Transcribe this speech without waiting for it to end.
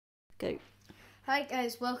Go. Hi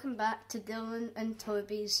guys, welcome back to Dylan and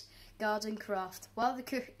Toby's garden craft. While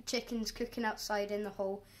the chicken's cooking outside in the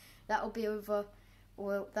hole, that'll be over.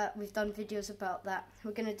 Well, we've done videos about that.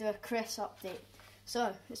 We're going to do a cress update.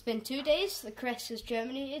 So, it's been 2 days, the cress has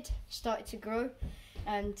germinated, started to grow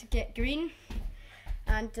and get green,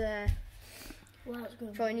 and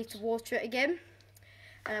probably need to water it again.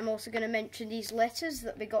 And I'm also going to mention these letters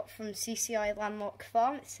that we got from CCI Landlocked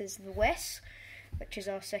Farm. It says the West, which is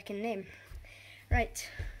our second name. Right.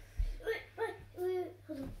 Wait,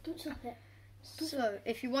 hold on, don't stop it. So,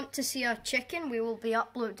 if you want to see our chicken, we will be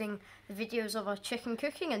uploading the videos of our chicken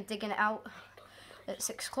cooking and digging it out at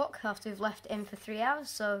 6 o'clock after we've left it in for 3 hours.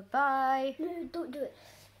 So, bye. No, don't do it.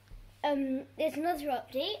 There's another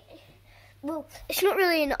update. Well, it's not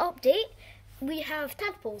really an update. We have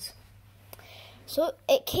tadpoles. So,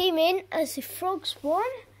 it came in as a frog spawn.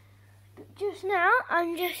 But just now,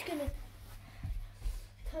 I'm just going to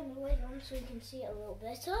turn the light on so you can see it a little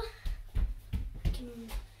better.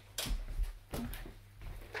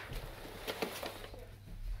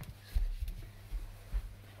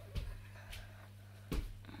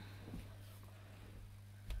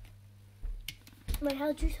 Wait,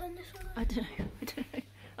 how do you turn this on? I don't know.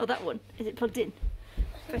 Oh, that one. Is it plugged in?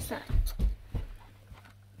 Press that.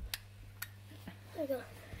 There we go.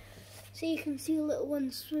 So you can see a little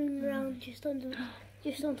one swimming around just on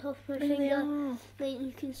top of my finger. Then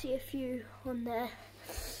you can see a few on there.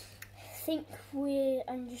 I think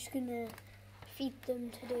I'm just gonna feed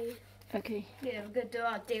them today. Okay. Yeah, we're going to do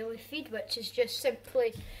our daily feed, which is just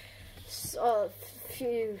simply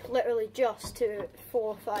literally just 2, 4,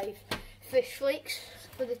 or 5 fish flakes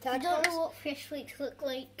for the I tadpoles. don't know what fish flakes look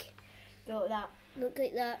like. Go like that. Look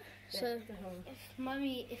like that. Yeah. So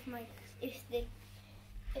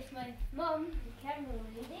if my mum, the camera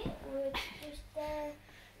lady, would just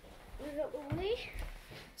move it away.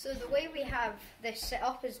 So the way we have this set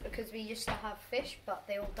up is because we used to have fish, but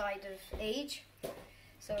they all died of age.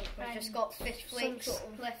 So we've just got fish flakes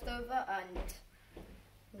left over, and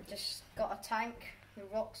we've just got a tank. The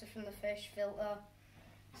rocks are from the fish filter.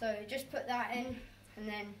 So we just put that in, and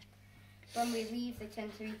then when we leave, they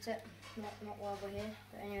tend to eat it. Not while we're here,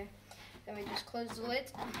 but anyway. Then we just close the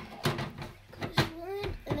lid. Close the lid,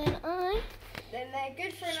 and Then they're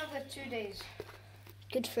good for another 2 days.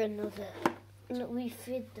 good for another. No, we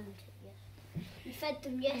fed them. We fed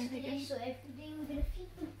them yesterday, so every day we're gonna feed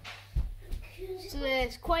them. So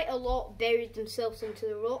there's quite a lot buried themselves into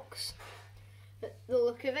the rocks, at the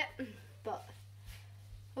look of it, but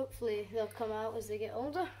hopefully they'll come out as they get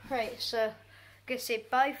older. Right, so I'm going to say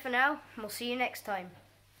bye for now, and we'll see you next time.